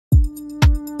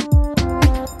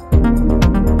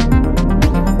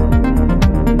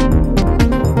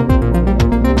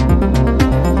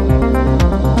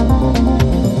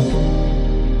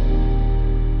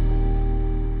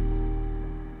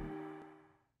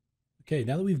Okay,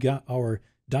 now that we've got our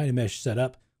Dynamesh set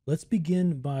up, let's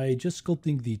begin by just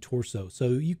sculpting the torso. So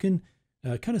you can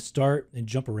kind of start and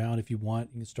jump around if you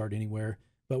want. You can start anywhere,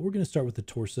 but we're going to start with the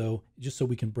torso just so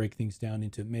we can break things down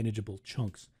into manageable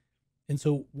chunks. And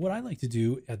so what I like to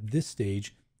do at this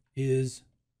stage is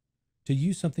to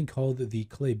use something called the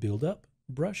clay buildup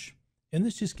brush. And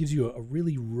this just gives you a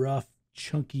really rough,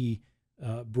 chunky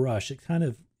brush. It's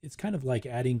kind of like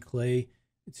adding clay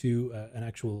to an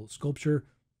actual sculpture.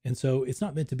 And so it's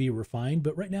not meant to be refined,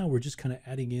 but right now we're just kind of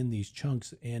adding in these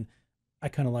chunks and I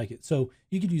kind of like it. So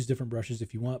you could use different brushes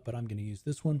if you want, but I'm going to use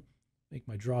this one. Make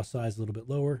my draw size a little bit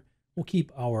lower. We'll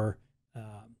keep our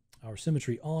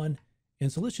symmetry on.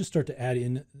 And so let's just start to add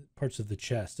in parts of the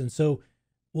chest. And so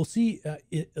we'll see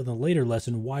in the later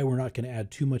lesson why we're not going to add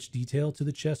too much detail to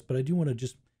the chest, but I do want to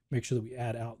just make sure that we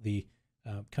add out the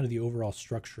kind of the overall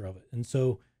structure of it. And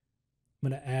so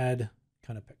I'm going to add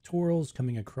kind of pectorals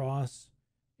coming across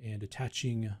and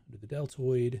attaching to the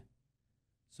deltoid.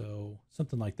 So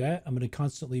something like that. I'm going to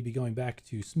constantly be going back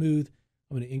to smooth.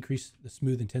 I'm going to increase the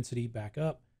smooth intensity back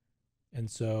up. And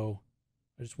so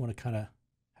I just want to kind of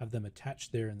have them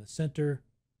attached there in the center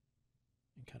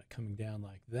and kind of coming down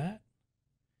like that.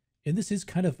 And this is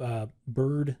kind of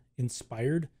bird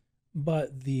inspired,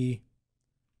 but the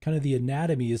kind of the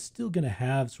anatomy is still going to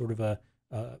have sort of a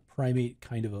primate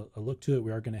kind of a look to it.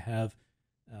 We are going to have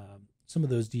some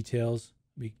of those details.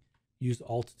 We use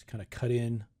Alt to kind of cut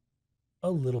in a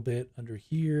little bit under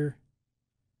here.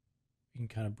 We can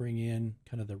kind of bring in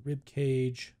kind of the rib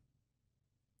cage.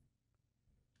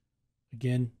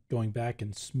 Again, going back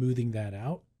and smoothing that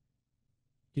out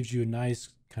gives you a nice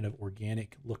kind of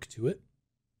organic look to it.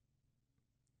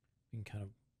 We can kind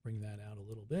of bring that out a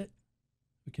little bit.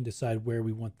 We can decide where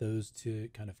we want those to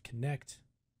kind of connect.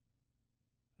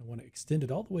 I want to extend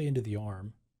it all the way into the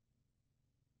arm.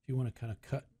 If you want to kind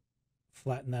of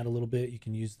flatten that a little bit, you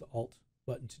can use the Alt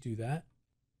button to do that.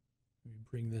 Let me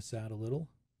bring this out a little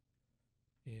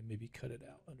and maybe cut it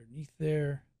out underneath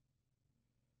there.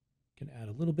 Can add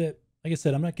a little bit. Like I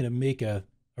said, I'm not going to make a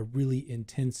really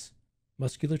intense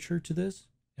musculature to this,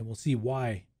 and we'll see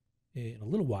why in a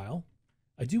little while.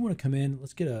 I do want to come in,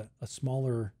 let's get a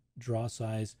smaller draw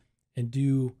size and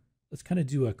let's kind of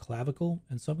do a clavicle.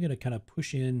 And so I'm going to kind of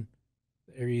push in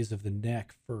the areas of the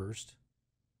neck first.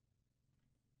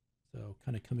 So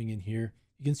kind of coming in here,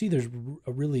 you can see there's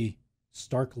a really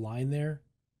stark line there.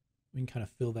 We can kind of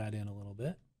fill that in a little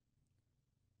bit.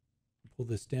 Pull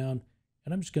this down,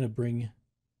 and I'm just going to bring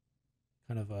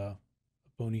kind of a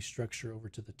bony structure over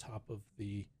to the top of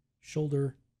the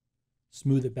shoulder,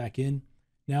 smooth it back in.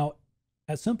 Now,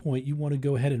 at some point, you want to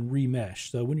go ahead and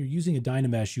remesh. So when you're using a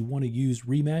Dynamesh, you want to use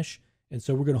remesh. And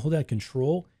so we're going to hold that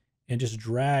Control and just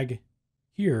drag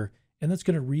here, and that's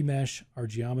going to remesh our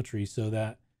geometry so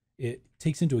that it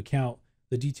takes into account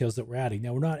the details that we're adding.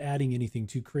 Now, we're not adding anything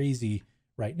too crazy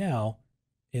right now,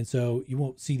 and so you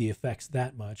won't see the effects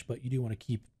that much, but you do want to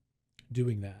keep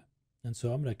doing that. And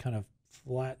so I'm going to kind of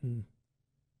flatten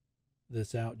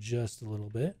this out just a little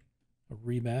bit, a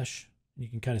remesh. You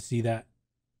can kind of see that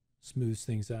smooths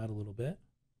things out a little bit.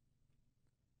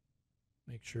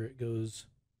 Make sure it goes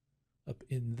up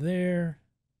in there.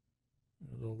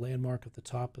 A little landmark at the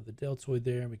top of the deltoid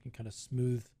there, and we can kind of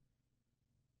smooth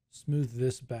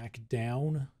this back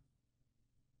down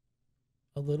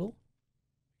a little.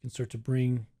 You can start to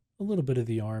bring a little bit of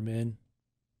the arm in,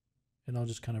 and I'll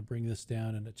just kind of bring this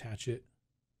down and attach it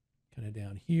kind of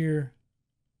down here.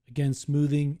 Again,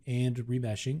 smoothing and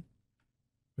remeshing.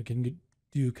 We can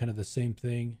do kind of the same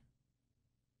thing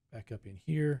back up in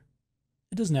here.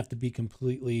 It doesn't have to be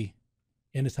completely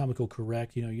anatomical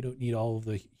correct. You know, you don't need all of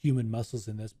the human muscles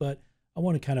in this, but I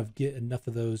want to kind of get enough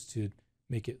of those to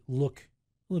make it look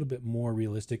a little bit more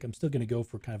realistic. I'm still going to go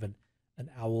for kind of an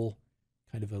owl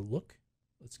kind of a look.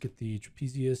 Let's get the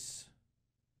trapezius.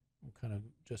 We'll kind of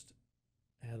just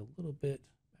add a little bit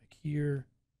back here.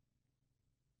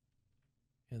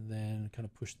 And then kind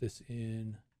of push this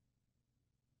in.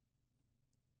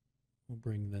 We'll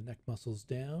bring the neck muscles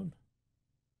down.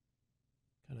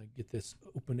 Kind of get this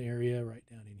open area right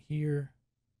down in here.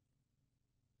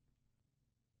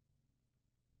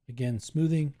 Again,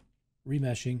 smoothing,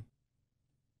 remeshing.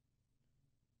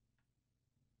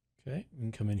 Okay, we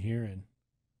can come in here and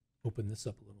open this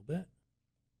up a little bit.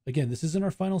 Again, this isn't our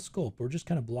final sculpt. We're just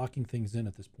kind of blocking things in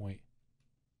at this point.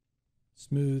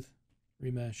 Smooth,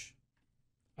 remesh.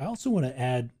 I also want to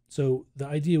add, so the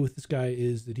idea with this guy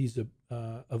is that he's of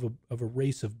a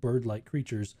race of bird-like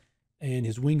creatures, and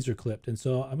his wings are clipped. And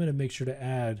so I'm going to make sure to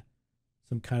add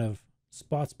some kind of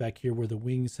spots back here where the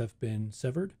wings have been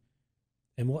severed.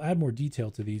 And we'll add more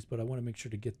detail to these, but I want to make sure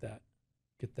to get that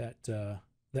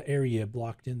the area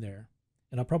blocked in there.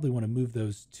 And I'll probably want to move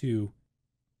those two.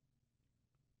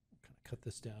 Kind of cut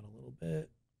this down a little bit.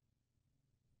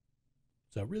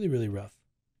 So really, really rough.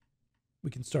 We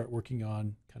can start working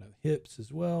on kind of hips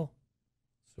as well.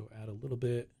 So add a little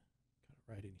bit kind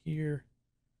of right in here.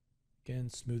 Again,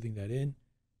 smoothing that in.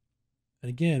 And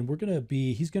again,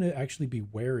 he's going to actually be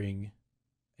wearing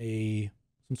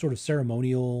some sort of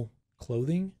ceremonial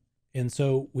clothing. And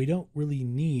so we don't really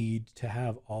need to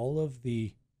have all of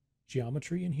the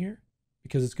geometry in here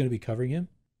because it's going to be covering him.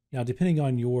 Now, depending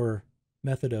on your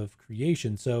method of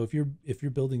creation, so if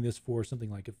you're building this for something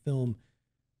like a film,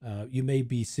 you may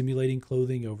be simulating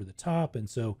clothing over the top, and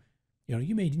so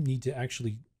you may need to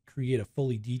actually create a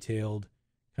fully detailed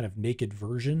kind of naked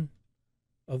version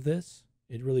of this.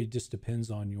 It really just depends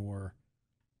on your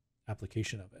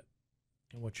application of it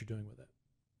and what you're doing with it.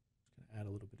 Just gonna add a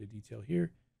little bit of detail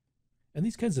here. And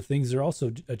these kinds of things are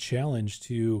also a challenge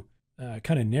to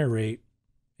kind of narrate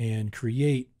and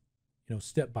create,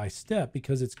 step by step,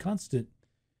 because it's constant.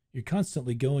 You're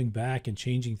constantly going back and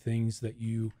changing things that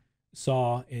you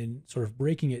saw and sort of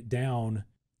breaking it down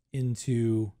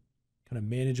into kind of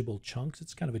manageable chunks.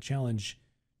 It's kind of a challenge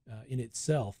in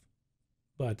itself,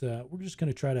 but we're just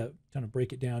going to try to kind of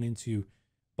break it down into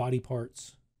body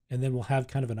parts, and then we'll have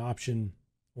kind of an option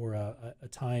or a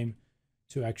time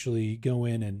to actually go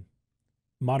in and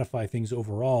modify things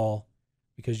overall,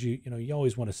 because you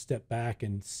always want to step back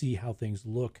and see how things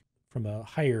look from a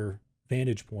higher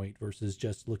vantage point versus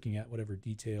just looking at whatever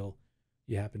detail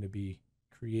you happen to be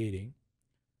creating.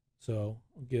 So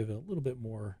I'll give a little bit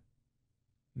more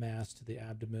mass to the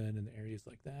abdomen and the areas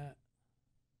like that.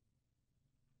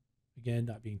 Again,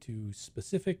 not being too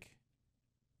specific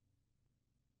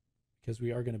because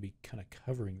we are going to be kind of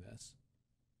covering this.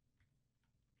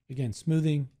 Again,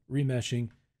 smoothing, remeshing.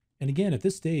 And again, at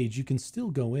this stage, you can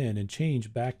still go in and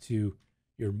change back to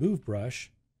your move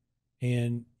brush.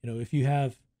 And, if you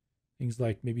have things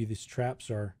like maybe these traps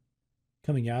are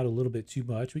coming out a little bit too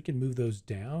much, we can move those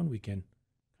down. We can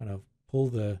kind of pull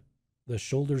the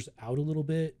shoulders out a little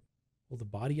bit, pull the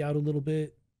body out a little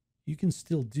bit. You can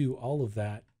still do all of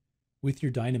that with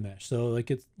your Dynamesh. So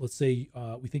let's say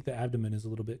we think the abdomen is a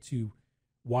little bit too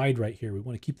wide right here. We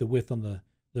want to keep the width on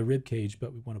the rib cage,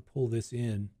 but we want to pull this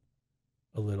in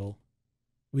a little.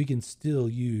 We can still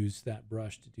use that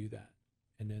brush to do that.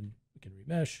 And then we can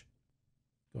remesh.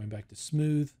 Going back to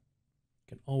smooth,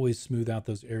 you can always smooth out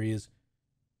those areas.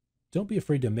 Don't be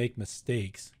afraid to make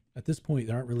mistakes. At this point,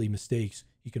 there aren't really mistakes.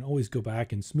 You can always go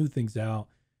back and smooth things out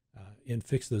and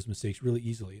fix those mistakes really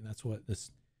easily. And that's what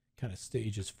this kind of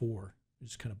stage is for. We're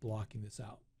just kind of blocking this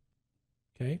out.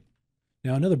 Okay.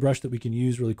 Now, another brush that we can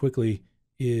use really quickly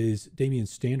is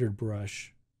Damien's standard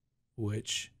brush,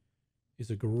 which is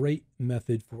a great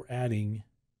method for adding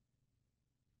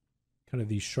kind of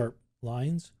these sharp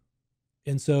lines.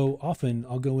 And so often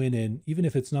I'll go in and, even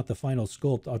if it's not the final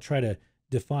sculpt, I'll try to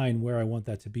define where I want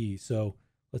that to be. So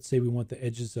let's say we want the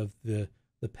edges of the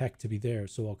pec to be there.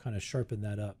 So I'll kind of sharpen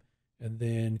that up. And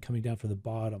then coming down from the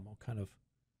bottom, I'll kind of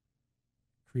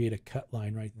create a cut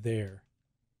line right there.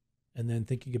 And then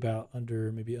thinking about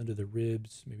maybe under the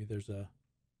ribs, maybe there's a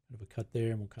kind of a cut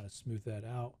there, and we'll kind of smooth that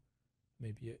out.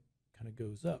 Maybe it kind of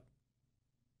goes up.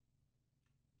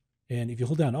 And if you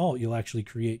hold down Alt, you'll actually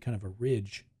create kind of a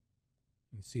ridge.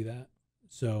 You can see that.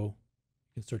 So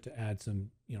you can start to add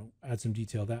some, add some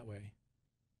detail that way.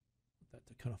 That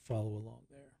to kind of follow along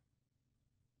there.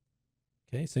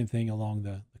 Okay, same thing along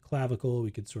the clavicle.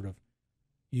 We could sort of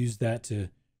use that to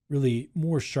really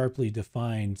more sharply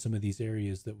define some of these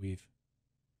areas that we've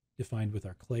defined with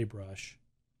our clay brush.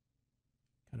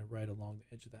 Kind of right along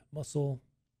the edge of that muscle,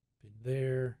 in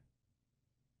there.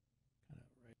 Kind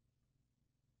of right.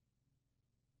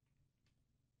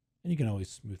 And you can always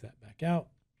smooth that back out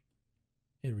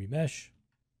and remesh.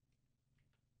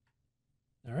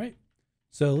 All right.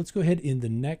 So let's go ahead in the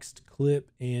next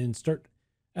clip and start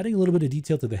adding a little bit of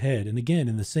detail to the head. And again,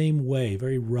 in the same way,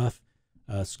 very rough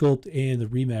sculpt and the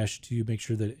remesh to make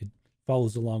sure that it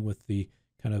follows along with the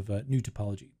kind of new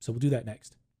topology. So we'll do that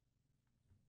next.